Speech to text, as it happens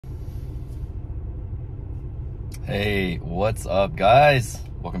Hey, what's up, guys?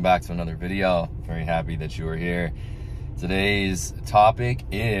 Welcome back to another video. Very happy that you are here. Today's topic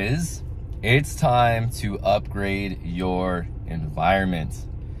is it's time to upgrade your environment,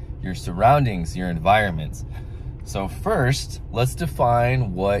 your surroundings, your environment. So first, let's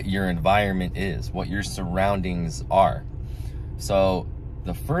define what your environment is, what your surroundings are. So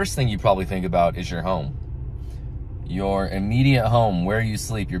the first thing you probably think about is your home. Your immediate home, where you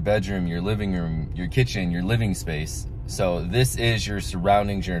sleep, your bedroom, your living room, your kitchen, your living space. So this is your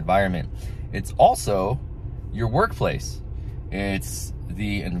surroundings, your environment. It's also your workplace. It's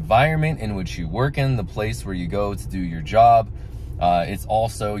the environment in which you work in, the place where you go to do your job. It's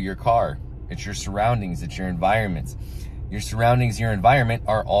also your car. It's your surroundings, it's your environment. Your surroundings, your environment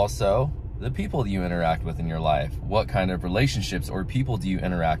are also the people that you interact with in your life. What kind of relationships or people do you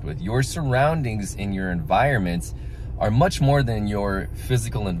interact with? Your surroundings in your environment are much more than your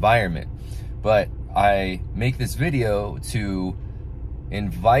physical environment. But I make this video to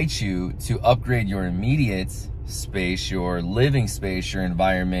invite you to upgrade your immediate space, your living space, your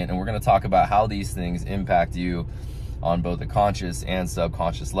environment, and we're going to talk about how these things impact you on both a conscious and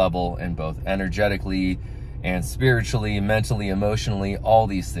subconscious level, and both energetically and spiritually, mentally, emotionally, all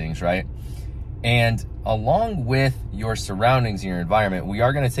these things, right? And along with your surroundings and your environment, we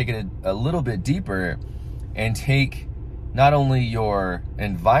are going to take it a little bit deeper and take not only your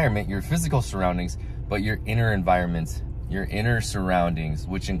environment, your physical surroundings, but your inner environment, your inner surroundings,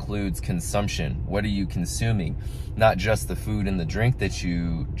 which includes consumption. What are you consuming? Not just the food and the drink that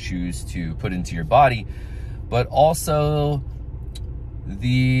you choose to put into your body, but also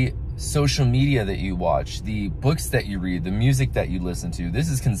the social media that you watch, the books that you read, the music that you listen to. This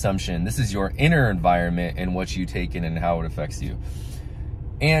is consumption. This is your inner environment and what you take in and how it affects you.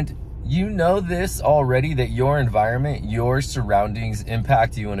 And you know this already, that your environment, your surroundings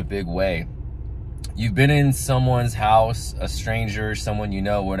impact you in a big way. You've been in someone's house, a stranger, someone you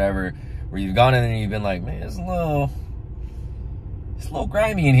know, whatever, where you've gone in and you've been like, man, it's a little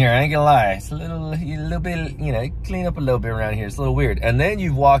grimy in here, I ain't gonna lie. It's a little bit, you know, clean up a little bit around here. It's a little weird. And then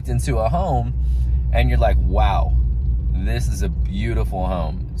you've walked into a home and you're like, wow, this is a beautiful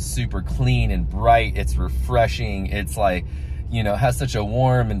home. Super clean and bright. It's refreshing. It's like, you know, has such a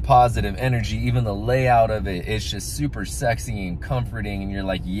warm and positive energy. Even the layout of it, it's just super sexy and comforting. And you're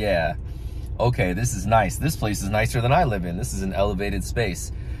like, yeah, okay, this is nice. This place is nicer than I live in. This is an elevated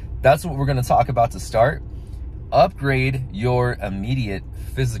space. That's what we're going to talk about to start. Upgrade your immediate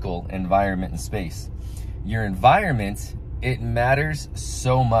physical environment and space. Your environment, it matters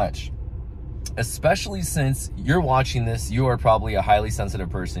so much, especially since you're watching this. You are probably a highly sensitive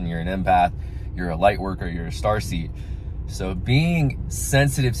person. You're an empath, you're a light worker, you're a starseed. So being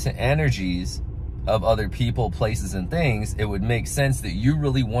sensitive to energies of other people, places, and things, it would make sense that you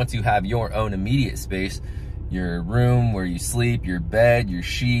really want to have your own immediate space, your room where you sleep, your bed, your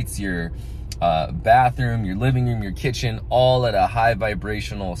sheets, your bathroom, your living room, your kitchen, all at a high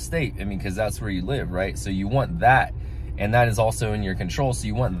vibrational state. I mean, because that's where you live, right? So you want that, and that is also in your control. So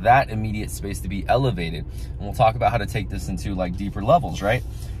you want that immediate space to be elevated. And we'll talk about how to take this into like deeper levels, right?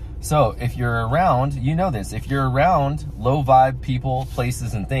 So if you're around, you know this, if you're around low vibe people,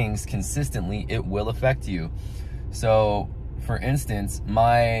 places, and things consistently, it will affect you. So for instance,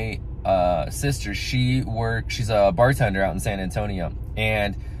 my sister, she's a bartender out in San Antonio,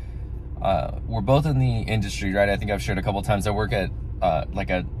 and we're both in the industry, right? I think I've shared a couple times. I work at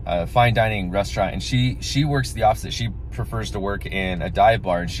like a fine dining restaurant, and she works the opposite. She prefers to work in a dive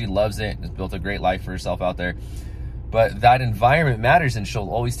bar, and she loves it, has built a great life for herself out there. But that environment matters, and she'll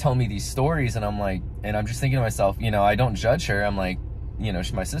always tell me these stories, and I'm like, and I'm just thinking to myself, you know, I don't judge her. I'm like, you know,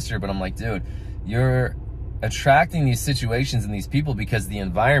 she's my sister, but I'm like, dude, you're attracting these situations and these people because the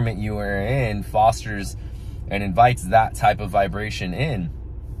environment you are in fosters and invites that type of vibration in,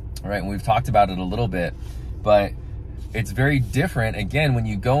 right? And we've talked about it a little bit, but it's very different, again, when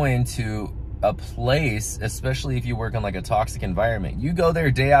you go into a place, especially if you work in like a toxic environment. You go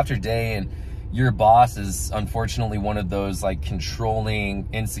there day after day, and your boss is unfortunately one of those like controlling,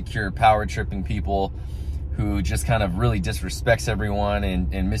 insecure, power tripping people who just kind of really disrespects everyone and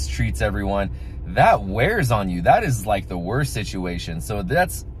mistreats everyone. That wears on you. That is like the worst situation. So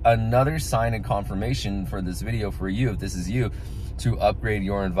that's another sign and confirmation for this video for you, if this is you, to upgrade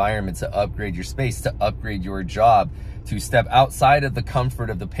your environment, to upgrade your space, to upgrade your job, to step outside of the comfort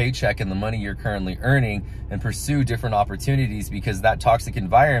of the paycheck and the money you're currently earning and pursue different opportunities, because that toxic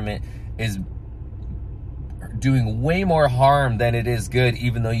environment is doing way more harm than it is good,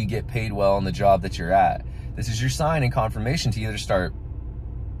 even though you get paid well on the job that you're at. This is your sign and confirmation to either start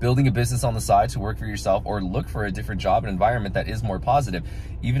building a business on the side to work for yourself, or look for a different job and environment that is more positive.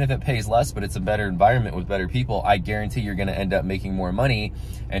 Even if it pays less, but it's a better environment with better people, I guarantee you're gonna end up making more money.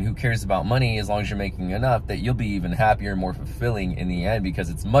 And who cares about money as long as you're making enough that you'll be even happier and more fulfilling in the end, because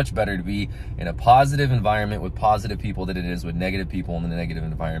it's much better to be in a positive environment with positive people than it is with negative people in the negative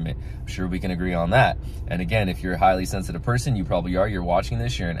environment. I'm sure we can agree on that. And again, if you're a highly sensitive person, you probably are, you're watching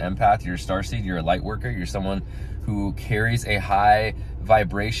this, you're an empath, you're a starseed, you're a light worker, you're someone who carries a high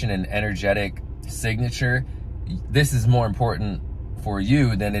vibration and energetic signature, this is more important for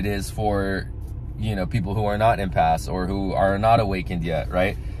you than it is for, you know, people who are not empaths or who are not awakened yet,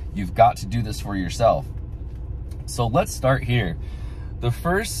 right? You've got to do this for yourself. So let's start here. The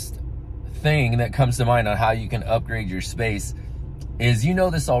first thing that comes to mind on how you can upgrade your space is, you know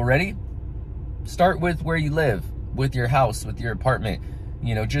this already, start with where you live, with your house, with your apartment.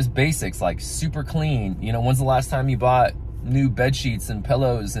 You know, just basics like super clean. You know, when's the last time you bought new bed sheets and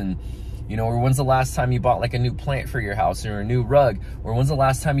pillows, and you know, or when's the last time you bought like a new plant for your house or a new rug, or when's the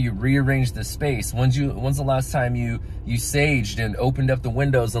last time you rearranged the space? When's the last time you saged and opened up the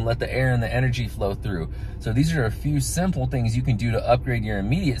windows and let the air and the energy flow through? So these are a few simple things you can do to upgrade your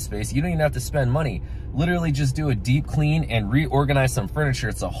immediate space. You don't even have to spend money. Literally just do a deep clean and reorganize some furniture.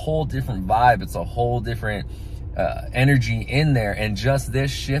 It's a whole different vibe. It's a whole different energy in there. And just this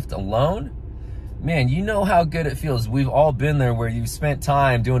shift alone, man, you know how good it feels. We've all been there where you've spent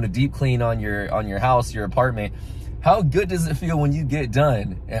time doing a deep clean on your house, your apartment. How good does it feel when you get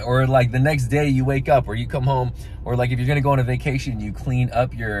done? Or like the next day you wake up, or you come home, or like if you're gonna go on a vacation, you clean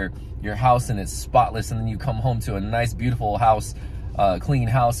up your house and it's spotless, and then you come home to a nice, beautiful house,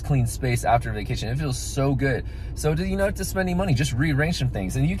 clean space after vacation. It feels so good. So do you not have to spend any money? Just rearrange some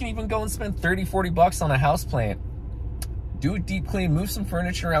things. And you can even go and spend 30, 40 bucks on a house plant. Do a deep clean, move some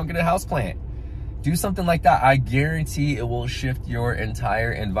furniture around, get a house plant. Do something like that. I guarantee it will shift your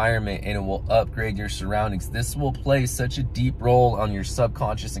entire environment and it will upgrade your surroundings. This will play such a deep role on your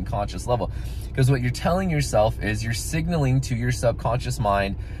subconscious and conscious level, because what you're telling yourself is you're signaling to your subconscious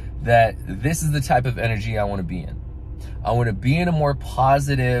mind that this is the type of energy I want to be in. I want to be in a more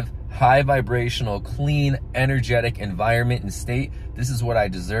positive, high vibrational, clean, energetic environment and state. This is what I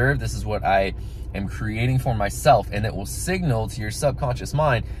deserve. This is what I am creating for myself. And it will signal to your subconscious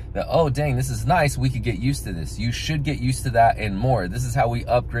mind that, oh, dang, this is nice. We could get used to this. You should get used to that and more. This is how we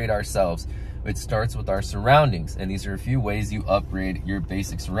upgrade ourselves. It starts with our surroundings. And these are a few ways you upgrade your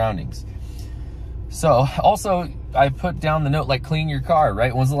basic surroundings. So also, I put down the note, like clean your car,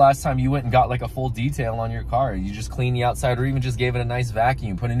 right? When's the last time you went and got like a full detail on your car? You just clean the outside, or even just gave it a nice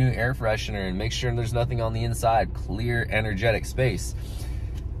vacuum, put a new air freshener, and make sure there's nothing on the inside. Clear, energetic space.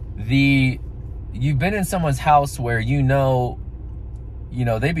 You've been in someone's house where you know,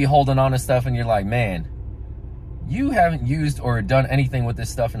 they be holding on to stuff and you're like, man, you haven't used or done anything with this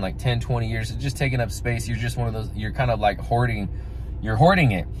stuff in like 10, 20 years. It's just taking up space. You're just one of those, you're kind of like hoarding. You're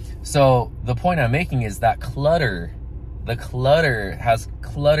hoarding it. So the point I'm making is that the clutter has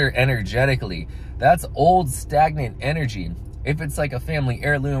clutter energetically. That's old, stagnant energy. If it's like a family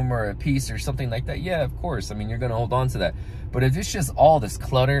heirloom or a piece or something like that, yeah, of course. I mean, you're going to hold on to that. But if it's just all this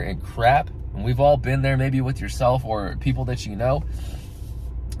clutter and crap, and we've all been there maybe with yourself or people that you know,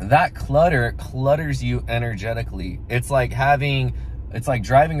 that clutter clutters you energetically. It's like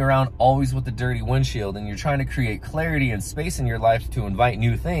driving around always with a dirty windshield, and you're trying to create clarity and space in your life to invite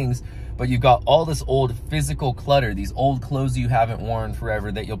new things, but you've got all this old physical clutter, these old clothes you haven't worn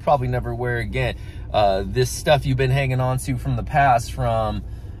forever that you'll probably never wear again, this stuff you've been hanging on to from the past, from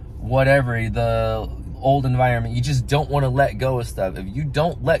whatever, the old environment. You just don't want to let go of stuff. If you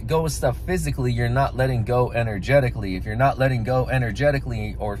don't let go of stuff physically, you're not letting go energetically. If you're not letting go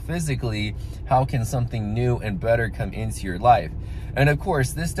energetically or physically, how can something new and better come into your life? And of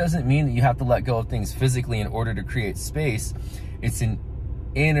course, this doesn't mean that you have to let go of things physically in order to create space. It's an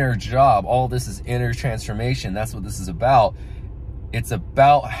inner job. All this is inner transformation. That's what this is about. It's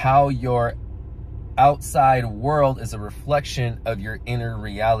about how your outside world is a reflection of your inner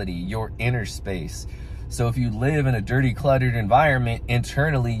reality, your inner space. So if you live in a dirty, cluttered environment,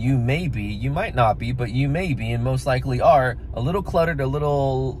 internally, you might not be, but you may be, and most likely are, a little cluttered, a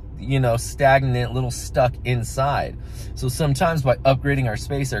little, stagnant, a little stuck inside. So sometimes by upgrading our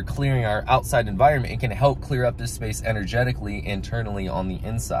space or clearing our outside environment, it can help clear up this space energetically, internally on the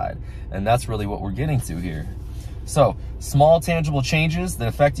inside. And that's really what we're getting to here. So small, tangible changes that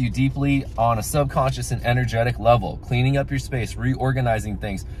affect you deeply on a subconscious and energetic level. Cleaning up your space, reorganizing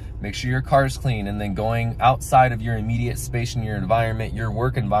things, make sure your car's clean, and then going outside of your immediate space in your environment, your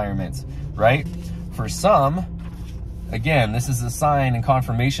work environment, right? For some, again, this is a sign and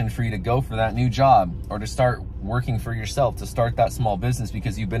confirmation for you to go for that new job or to start working for yourself, to start that small business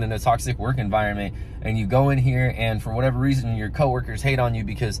because you've been in a toxic work environment, and you go in here and for whatever reason your coworkers hate on you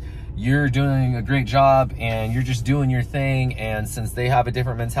because you're doing a great job and you're just doing your thing, and since they have a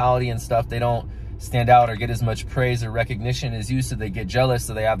different mentality and stuff, they don't stand out or get as much praise or recognition as you, so they get jealous,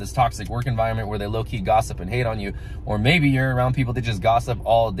 so they have this toxic work environment where they low-key gossip and hate on you. Or maybe you're around people that just gossip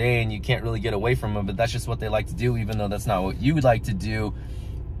all day and you can't really get away from them, but that's just what they like to do, even though that's not what you would like to do.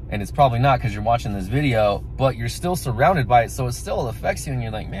 And it's probably not because you're watching this video, but you're still surrounded by it, so it still affects you, and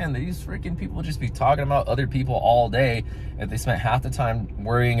you're like, man, these freaking people just be talking about other people all day. If they spent half the time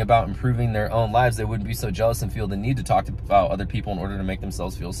worrying about improving their own lives, they wouldn't be so jealous and feel the need to talk about other people in order to make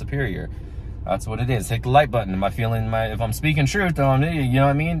themselves feel superior. That's what it is. Hit the like button. Am I feeling if I'm speaking truth, though, you know what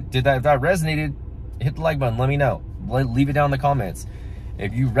I mean? If that resonated, hit the like button. Let me know. Leave it down in the comments.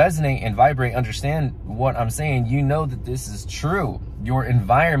 If you resonate and vibrate, understand what I'm saying, you know that this is true. Your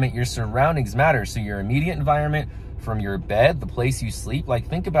environment, your surroundings matter. So your immediate environment, from your bed, the place you sleep, like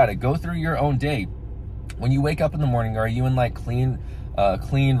think about it. Go through your own day. When you wake up in the morning, are you in like clean,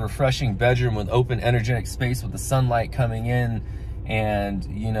 refreshing bedroom with open, energetic space with the sunlight coming in, and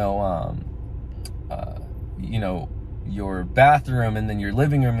your bathroom, and then your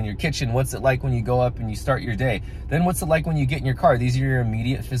living room and your kitchen? What's it like when you go up and you start your day? Then what's it like when you get in your car? These are your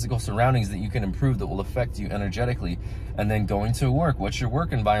immediate physical surroundings that you can improve, that will affect you energetically. And then going to work, what's your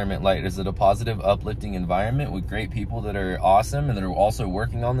work environment like? Is it a positive, uplifting environment with great people that are awesome and that are also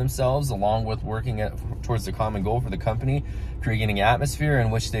working on themselves, along with working towards the common goal for the company, creating an atmosphere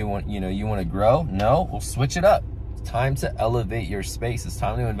in which they want, you want to grow? No, we'll switch it up. Time to elevate your space. It's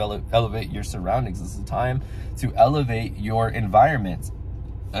time to elevate your surroundings. It's time to elevate your environment.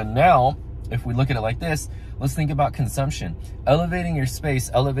 And now, if we look at it like this, let's think about consumption. Elevating your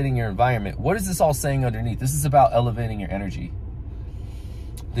space, elevating your environment. What is this all saying underneath? This is about elevating your energy.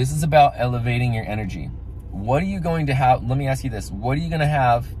 This is about elevating your energy. What are you going to have? Let me ask you this. What are you going to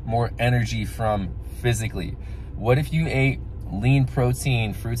have more energy from physically? What if you ate lean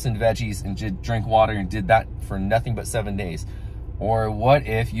protein, fruits and veggies, and drink water and did that for nothing but 7 days? Or what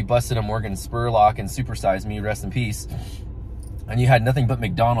if you busted a Morgan Spurlock and Super Size Me, rest in peace, and you had nothing but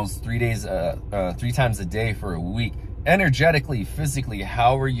McDonald's 3 times a day for a week? Energetically, physically,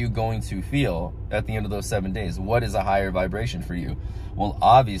 how are you going to feel at the end of those 7 days? What is a higher vibration for you? Well,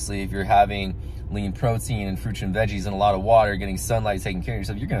 obviously, if you're having lean protein and fruits and veggies and a lot of water, getting sunlight, taking care of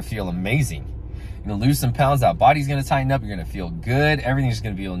yourself, you're going to feel amazing. You're going to lose some pounds. That body's going to tighten up. You're going to feel good. Everything's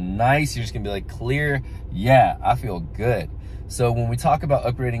going to feel nice. You're just going to be like clear. Yeah, I feel good. So when we talk about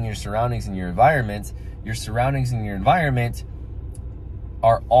upgrading your surroundings and your environment, your surroundings and your environment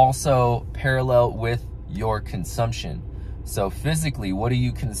are also parallel with your consumption. So physically, what are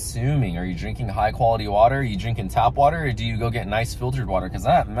you consuming? Are you drinking high quality water? Are you drinking tap water? Or do you go get nice filtered water? Because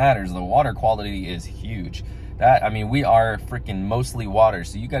that matters. The water quality is huge. We are freaking mostly water,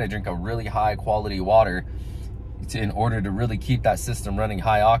 so you got to drink a really high quality water in order to really keep that system running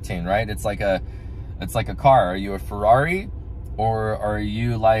high octane, right? It's like a car. Are you a Ferrari, or are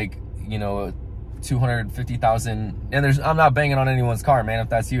you like, 250,000? And I'm not banging on anyone's car, man. If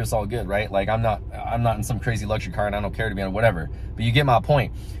that's you, it's all good, right? Like I'm not in some crazy luxury car, and I don't care to be on whatever. But you get my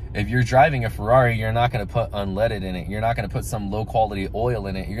point. If you're driving a Ferrari, you're not going to put unleaded in it. You're not going to put some low quality oil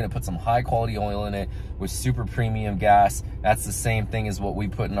in it. You're going to put some high quality oil in it with super premium gas. That's the same thing as what we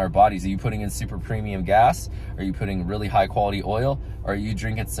put in our bodies. Are you putting in super premium gas? Are you putting really high quality oil? Or are you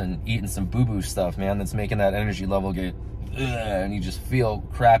eating some boo-boo stuff, man, that's making that energy level get and you just feel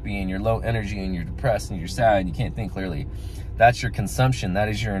crappy and you're low energy and you're depressed and you're sad and you can't think clearly? That's your consumption. That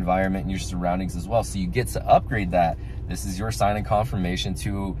is your environment and your surroundings as well. So you get to upgrade that. This is your sign and confirmation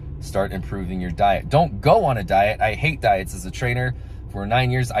to start improving your diet. Don't go on a diet. I hate diets. As a trainer for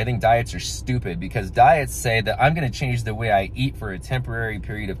 9 years, I think diets are stupid, because diets say that I'm going to change the way I eat for a temporary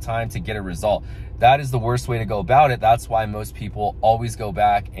period of time to get a result. That is the worst way to go about it. That's why most people always go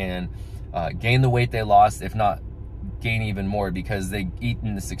back and gain the weight they lost, if not gain even more, because they eat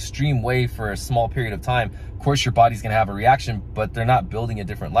in this extreme way for a small period of time. Of course, your body's going to have a reaction, but they're not building a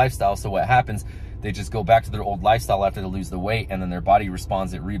different lifestyle. So what happens? They just go back to their old lifestyle after they lose the weight, and then their body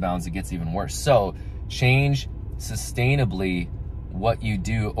responds, it rebounds, it gets even worse. So change sustainably what you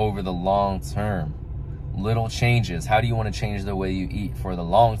do over the long term. Little changes. How do you want to change the way you eat for the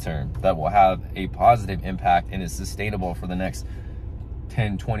long term that will have a positive impact and is sustainable for the next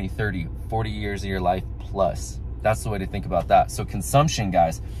 10, 20, 30, 40 years of your life plus? That's the way to think about that. So consumption,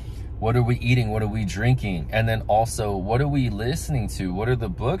 guys. What are we eating? What are we drinking? And then also, what are we listening to? What are the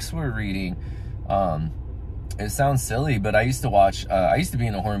books we're reading? It sounds silly, but I used to be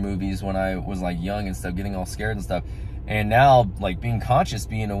in the horror movies when I was like young and stuff, getting all scared and stuff. And now, like, being conscious,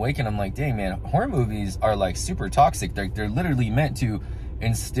 being awakened, I'm like, dang, man, horror movies are like super toxic. They're literally meant to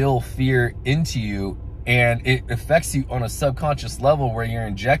instill fear into you, and it affects you on a subconscious level where you're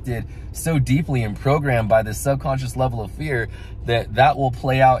injected so deeply and programmed by this subconscious level of fear that will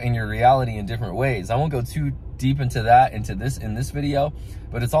play out in your reality in different ways. I won't go too deep into that in this video,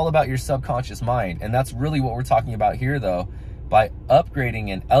 but it's all about your subconscious mind. And that's really what we're talking about here, though. By upgrading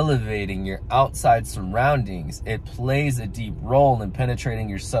and elevating your outside surroundings, it plays a deep role in penetrating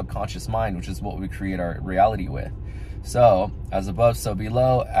your subconscious mind, which is what we create our reality with. So, as above, so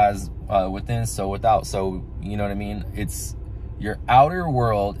below, as within, so without. So, you know what I mean? It's your outer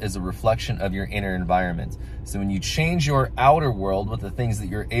world is a reflection of your inner environment. So when you change your outer world with the things that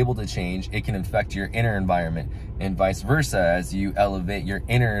you're able to change, it can affect your inner environment, and vice versa. As you elevate your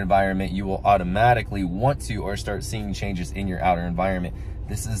inner environment, you will automatically want to or start seeing changes in your outer environment.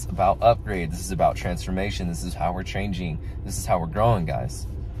 This is about upgrade. This is about transformation. This is how we're changing. This is how we're growing, guys.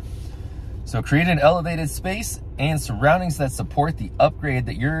 So create an elevated space and surroundings that support the upgrade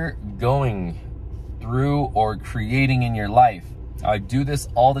that you're going through or creating in your life. I do this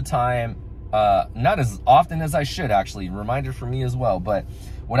all the time. Not as often as I should, actually. Reminder for me as well. But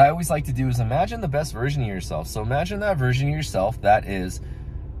what I always like to do is imagine the best version of yourself. So imagine that version of yourself that is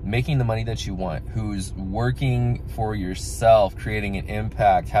making the money that you want, who's working for yourself, creating an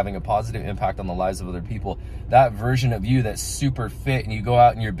impact, having a positive impact on the lives of other people. That version of you that's super fit, and you go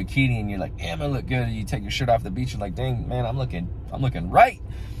out in your bikini and you're like, damn, I look good. And you take your shirt off the beach, you're like, dang, man, I'm looking right.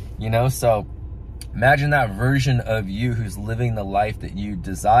 You know, so imagine that version of you who's living the life that you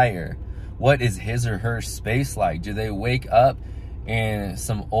desire. What is his or her space like? Do they wake up in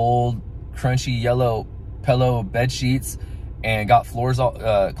some old crunchy yellow pillow bed sheets and got clothes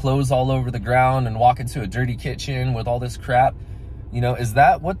all over the ground and walk into a dirty kitchen with all this crap? You know, is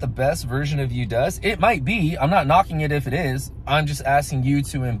that what the best version of you does? It might be. I'm not knocking it if it is. I'm just asking you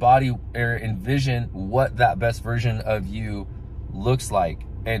to embody or envision what that best version of you looks like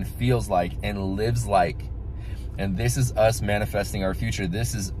and feels like and lives like. And this is us manifesting our future.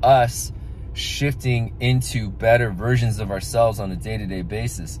 This is us shifting into better versions of ourselves on a day-to-day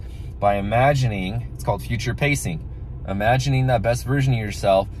basis by imagining. It's called future pacing. Imagining that best version of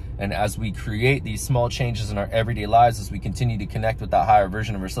yourself, and as we create these small changes in our everyday lives, as we continue to connect with that higher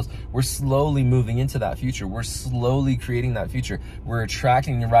version of ourselves, we're slowly moving into that future. We're slowly creating that future. We're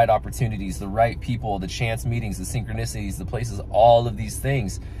attracting the right opportunities, the right people, the chance meetings, the synchronicities, the places, all of these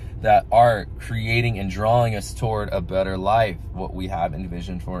things that are creating and drawing us toward a better life, what we have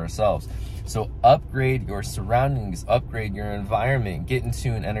envisioned for ourselves. So upgrade your surroundings, upgrade your environment, get in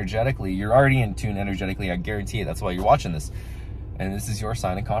tune energetically. You're already in tune energetically, I guarantee it. That's why you're watching this. And this is your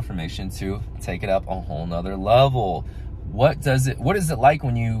sign of confirmation to take it up a whole nother level. What is it like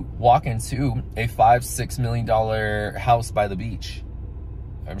when you walk into a $5-6 million house by the beach?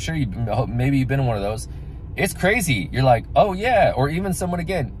 I'm sure maybe you've been in one of those. It's crazy. You're like, oh yeah. Or even someone,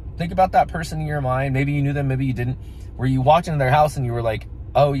 again, think about that person in your mind. Maybe you knew them, maybe you didn't, where you walked into their house and you were like,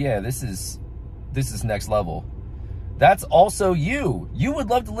 oh yeah, this is next level. That's also you. You would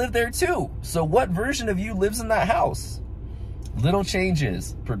love to live there too. So what version of you lives in that house? Little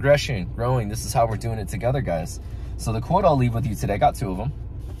changes, progression, growing. This is how we're doing it together, guys. So the quote I'll leave with you today, I got two of them.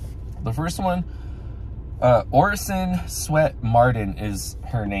 The first one, Orison Swett Marden is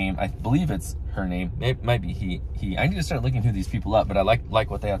her name. I believe it's her name. It might be he. I need to start looking through these people up, but I like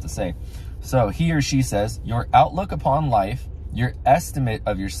what they have to say. So he or she says, your outlook upon life, your estimate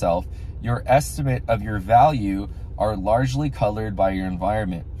of yourself, your estimate of your value are largely colored by your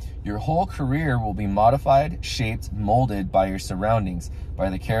environment. Your whole career will be modified, shaped, molded by your surroundings, by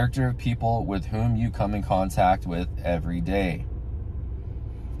the character of people with whom you come in contact with every day.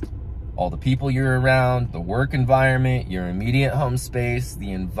 All the people you're around, the work environment, your immediate home space,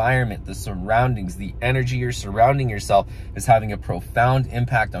 the environment, the surroundings, the energy you're surrounding yourself is having a profound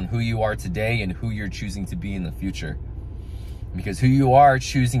impact on who you are today and who you're choosing to be in the future. Because who you are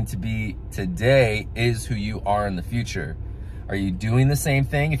choosing to be today is who you are in the future. Are you doing the same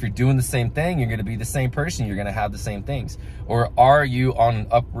thing? If you're doing the same thing, you're going to be the same person. You're going to have the same things. Or are you on an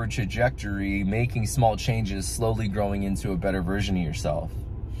upward trajectory, making small changes, slowly growing into a better version of yourself?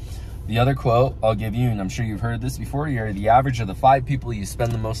 The other quote I'll give you, and I'm sure you've heard this before, you're the average of the 5 people you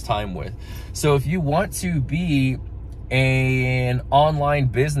spend the most time with. So if you want to be an online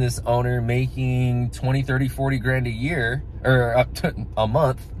business owner making 20, 30, 40 grand a year, or up to a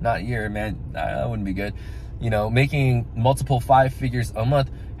month, not a year, man, that wouldn't be good. You know, making multiple 5 figures a month,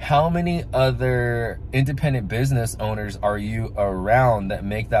 how many other independent business owners are you around that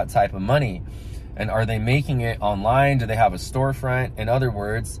make that type of money? And are they making it online? Do they have a storefront? In other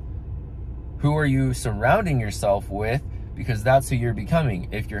words, Who are you surrounding yourself with? Because that's who you're becoming.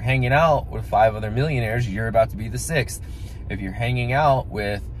 If you're hanging out with 5 other millionaires, you're about to be the 6th. If you're hanging out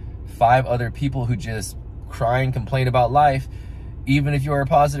with 5 other people who just cry and complain about life, even if you're a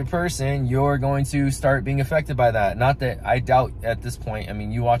positive person, you're going to start being affected by that. Not that I doubt at this point, I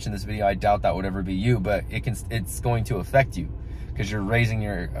mean, you watching this video, I doubt that would ever be you, but it's going to affect you because you're raising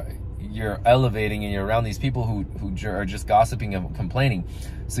you're elevating and you're around these people who are just gossiping and complaining.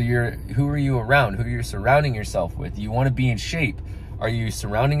 So who are you around? Who are you surrounding yourself with? You want to be in shape. Are you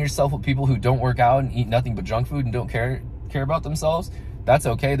surrounding yourself with people who don't work out and eat nothing but junk food and don't care about themselves? That's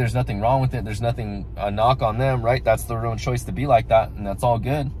okay. There's nothing wrong with it. There's nothing a knock on them, right? That's their own choice to be like that, and that's all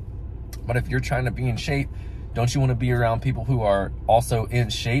good. But if you're trying to be in shape, don't you want to be around people who are also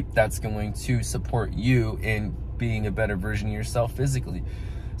in shape? That's going to support you in being a better version of yourself physically.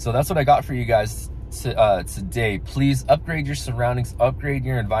 So that's what I got for you guys today. Please upgrade your surroundings, upgrade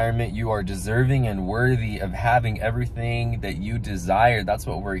your environment. You are deserving and worthy of having everything that you desire. That's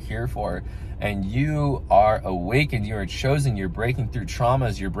what we're here for. And you are awakened, you are chosen, you're breaking through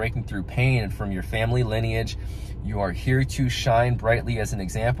traumas, you're breaking through pain from your family lineage. You are here to shine brightly as an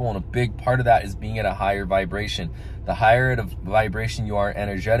example, and a big part of that is being at a higher vibration. The higher the vibration you are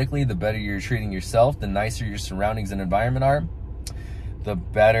energetically, the better you're treating yourself, the nicer your surroundings and environment are, the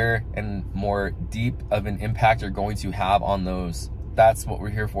better and more deep of an impact you're going to have on those. That's what we're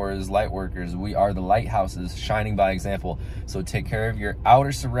here for as light workers. We are the lighthouses, shining by example. So take care of your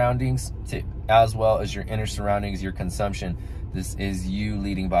outer surroundings as well as your inner surroundings, your consumption. This is you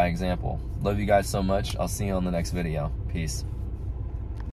leading by example. Love you guys so much. I'll see you on the next video. Peace.